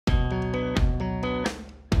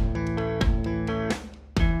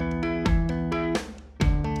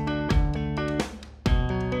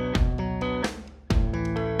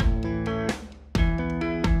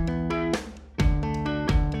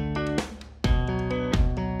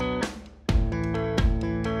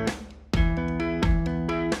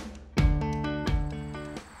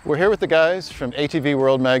We're here with the guys from ATV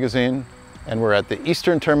World Magazine, and we're at the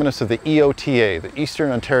eastern terminus of the EOTA, the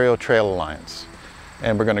Eastern Ontario Trail Alliance.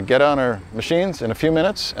 And we're going to get on our machines in a few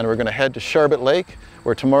minutes, and we're going to head to Sharbot Lake,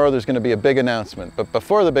 where tomorrow there's going to be a big announcement. But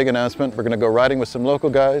before the big announcement, we're going to go riding with some local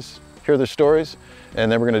guys, hear their stories,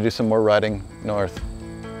 and then we're going to do some more riding north.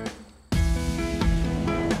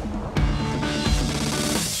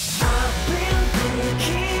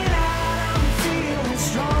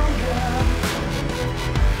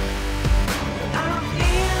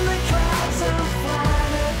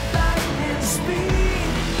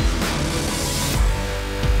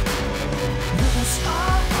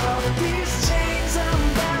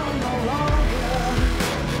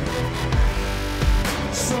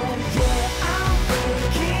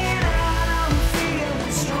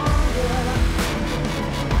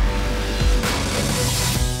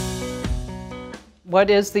 What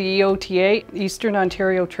is the EOTA? Eastern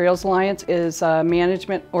Ontario Trails Alliance is a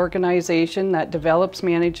management organization that develops,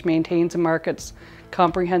 manages, maintains, and markets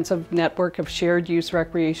comprehensive network of shared use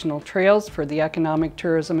recreational trails for the economic,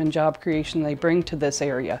 tourism, and job creation they bring to this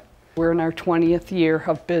area. We're in our 20th year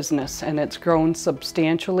of business, and it's grown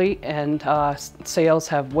substantially, and sales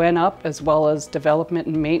have went up, as well as development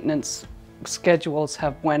and maintenance schedules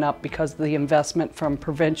have went up because of the investment from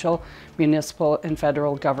provincial, municipal, and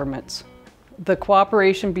federal governments. The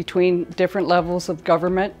cooperation between different levels of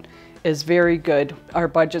government is very good. Our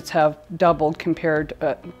budgets have doubled compared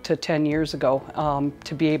to 10 years ago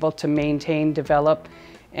to be able to maintain, develop,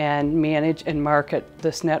 and manage and market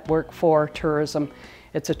this network for tourism.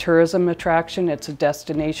 It's a tourism attraction, it's a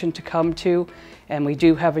destination to come to, and we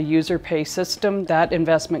do have a user pay system. That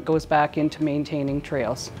investment goes back into maintaining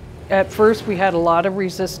trails. At first we had a lot of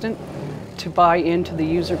resistance to buy into the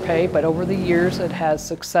user pay, but over the years it has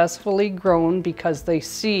successfully grown because they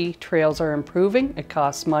see trails are improving, it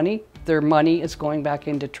costs money, their money is going back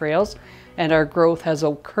into trails, and our growth has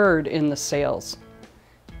occurred in the sales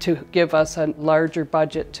to give us a larger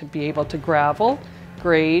budget to be able to gravel,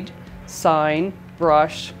 grade, sign,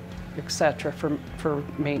 brush, etc. for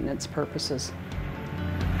maintenance purposes.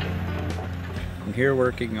 I'm here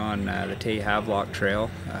working on the Tay Havelock Trail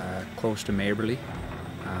close to Maberly.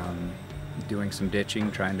 Doing some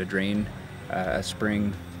ditching, trying to drain a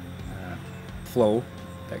spring flow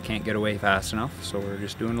that can't get away fast enough, so we're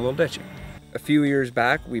just doing a little ditching. A few years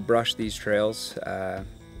back we brushed these trails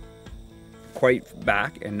quite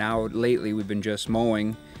back, and now lately we've been just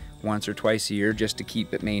mowing once or twice a year just to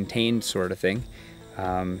keep it maintained, sort of thing,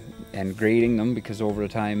 and grading them, because over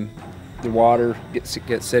the time the water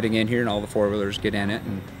gets sitting in here and all the four-wheelers get in it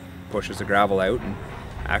and pushes the gravel out. And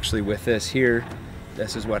actually with this here,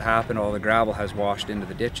 this is what happened. All the gravel has washed into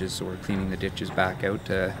the ditches, so we're cleaning the ditches back out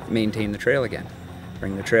to maintain the trail again,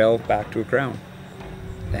 bring the trail back to a crown.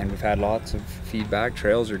 And we've had lots of feedback.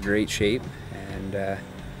 Trails are great shape, and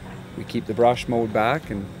we keep the brush mowed back,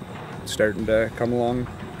 and it's starting to come along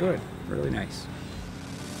good, really nice.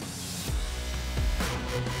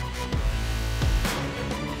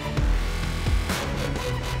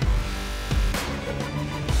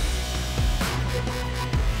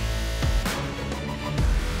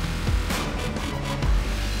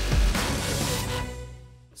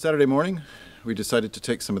 Saturday morning, we decided to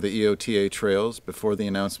take some of the EOTA trails before the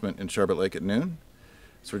announcement in Sharbot Lake at noon.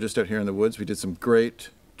 So we're just out here in the woods. We did some great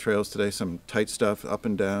trails today, some tight stuff, up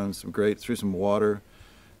and down, some great, through some water.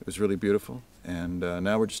 It was really beautiful. And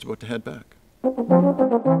now we're just about to head back.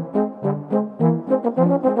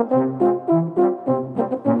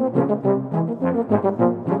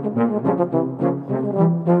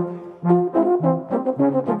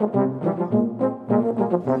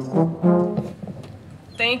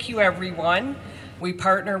 Thank you, everyone. We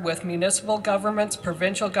partner with municipal governments,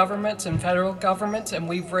 provincial governments, and federal governments, and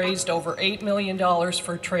we've raised over $8 million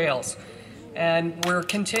for trails, and we're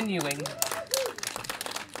continuing.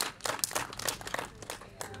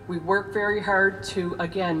 We work very hard to,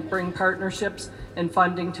 again, bring partnerships and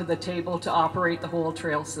funding to the table to operate the whole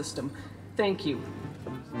trail system. Thank you.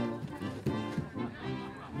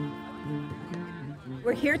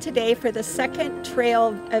 We're here today for the second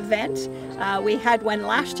trail event. We had one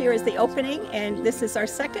last year as the opening, and this is our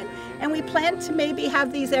second. And we plan to maybe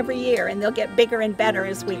have these every year, and they'll get bigger and better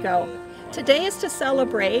as we go. Today is to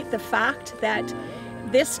celebrate the fact that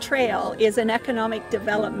this trail is an economic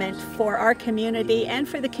development for our community and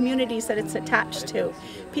for the communities that it's attached to.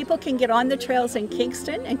 People can get on the trails in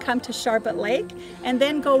Kingston and come to Sharbot Lake, and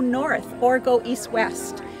then go north or go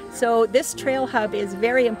east-west. So this trail hub is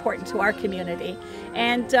very important to our community,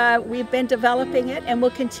 and we've been developing it and will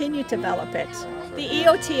continue to develop it. The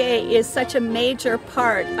EOTA is such a major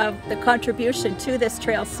part of the contribution to this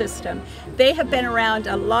trail system. They have been around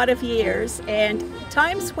a lot of years, and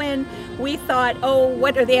times when we thought, oh,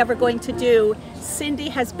 what are they ever going to do? Cindy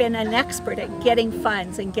has been an expert at getting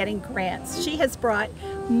funds and getting grants. She has brought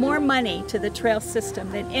more money to the trail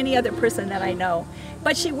system than any other person that I know.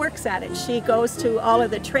 But she works at it. She goes to all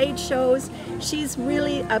of the trade shows. She's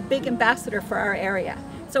really a big ambassador for our area.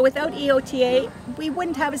 So without EOTA, we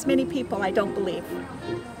wouldn't have as many people, I don't believe.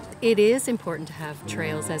 It is important to have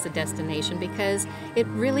trails as a destination because it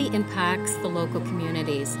really impacts the local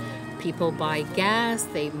communities. People buy gas,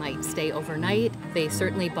 they might stay overnight, they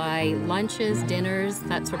certainly buy lunches, dinners,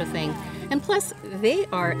 that sort of thing. And plus, they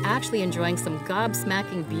are actually enjoying some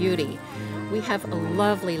gobsmacking beauty. We have a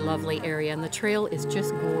lovely, lovely area, and the trail is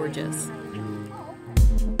just gorgeous.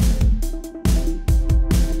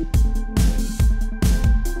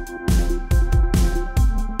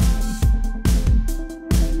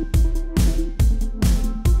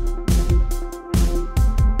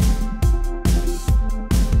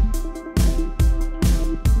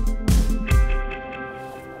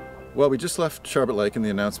 Well, we just left Charbot Lake and the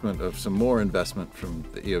announcement of some more investment from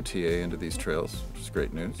the EOTA into these trails, which is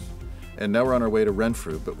great news. And now we're on our way to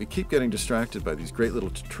Renfrew, but we keep getting distracted by these great little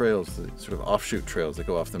trails, the sort of offshoot trails that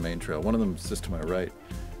go off the main trail. One of them is just to my right,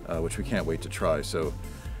 which we can't wait to try. So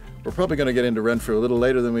we're probably going to get into Renfrew a little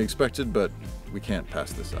later than we expected, but we can't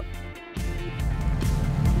pass this up.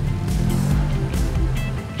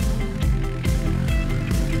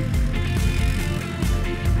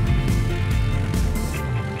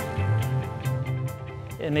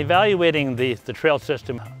 In evaluating the trail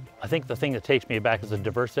system, I think the thing that takes me back is the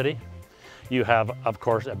diversity. You have, of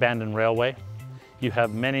course, abandoned railway. You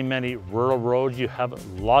have many, many rural roads. You have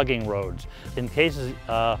logging roads. In cases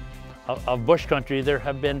of bush country, there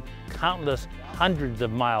have been countless hundreds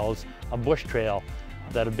of miles of bush trail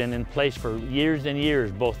that have been in place for years and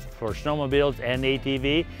years, both for snowmobiles and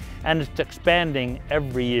ATV, and it's expanding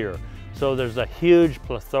every year. So there's a huge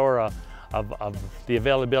plethora of the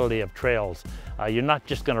availability of trails. You're not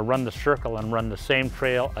just going to run the circle and run the same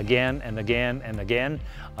trail again and again and again.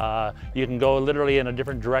 You can go literally in a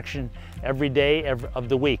different direction every day of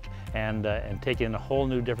the week and take in a whole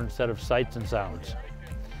new different set of sights and sounds.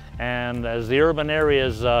 And as the urban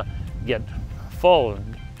areas get full,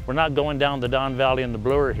 we're not going down the Don Valley and the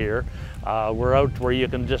Bloor here. We're out where you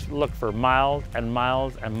can just look for miles and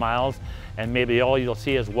miles and miles, and maybe all you'll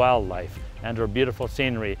see is wildlife and our beautiful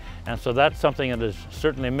scenery. And so that's something that is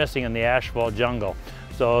certainly missing in the asphalt jungle.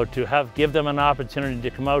 So to give them an opportunity to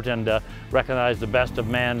come out and recognize the best of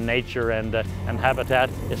man, nature, and habitat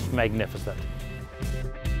is magnificent.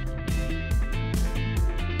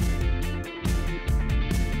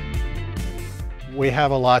 We have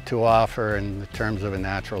a lot to offer in terms of a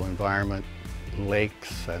natural environment,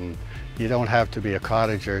 lakes, and you don't have to be a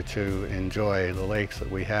cottager to enjoy the lakes that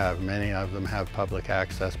we have. Many of them have public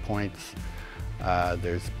access points.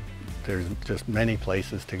 There's just many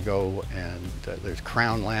places to go, and there's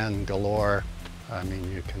crown land galore. I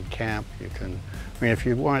mean, you can camp, if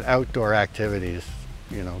you want outdoor activities,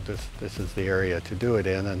 you know, this is the area to do it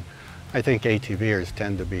in, and I think ATVers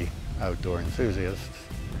tend to be outdoor enthusiasts.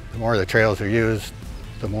 The more the trails are used,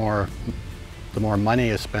 the more money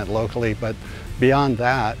is spent locally, but beyond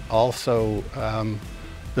that, also,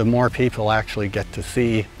 the more people actually get to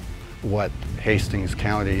see what Hastings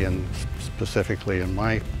County, and specifically in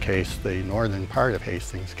my case, the northern part of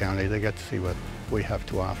Hastings County, they get to see what we have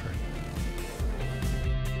to offer.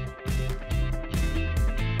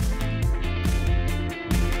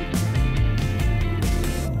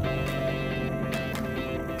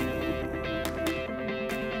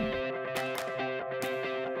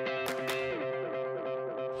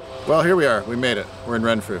 Well, here we are. We made it. We're in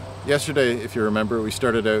Renfrew. Yesterday, if you remember, we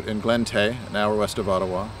started out in Glen Tay, an hour west of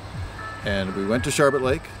Ottawa, and we went to Charbot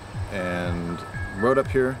Lake and rode up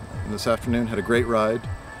here this afternoon, had a great ride,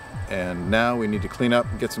 and now we need to clean up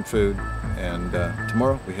and get some food, and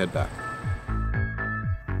tomorrow we head back.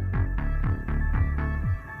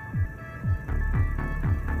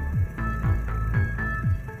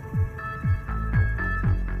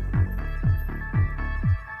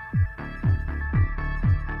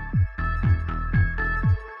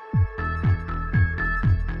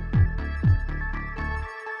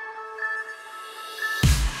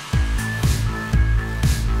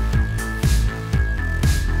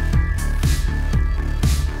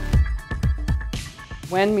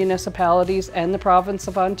 When municipalities and the province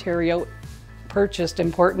of Ontario purchased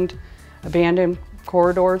important abandoned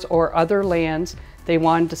corridors or other lands, they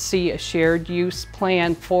wanted to see a shared use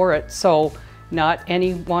plan for it. So Not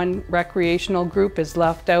any one recreational group is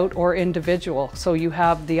left out or individual, so you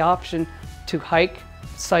have the option to hike,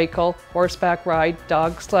 cycle, horseback ride,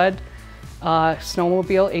 dog sled,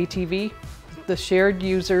 snowmobile, ATV. The shared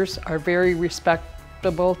users are very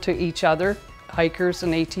respectable to each other, hikers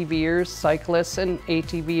and ATVers, cyclists and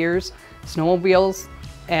ATVers, snowmobiles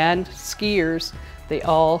and skiers. They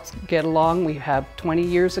all get along. We have 20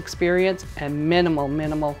 years experience and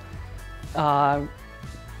minimal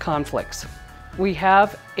conflicts. We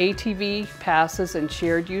have ATV passes and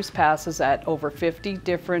shared use passes at over 50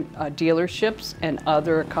 different dealerships and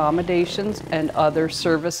other accommodations and other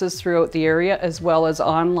services throughout the area, as well as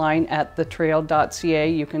online at thetrail.ca.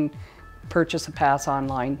 You can purchase a pass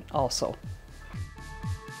online also.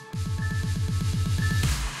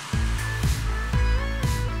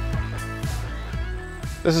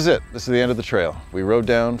 This is it. This is the end of the trail. We rode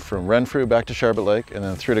down from Renfrew back to Charlotte Lake and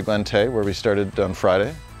then through to Glen Tay, where we started on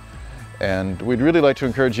Friday. And we'd really like to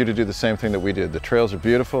encourage you to do the same thing that we did. The trails are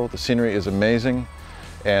beautiful, the scenery is amazing,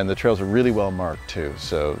 and the trails are really well marked too,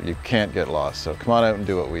 so you can't get lost. So come on out and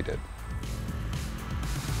do what we did.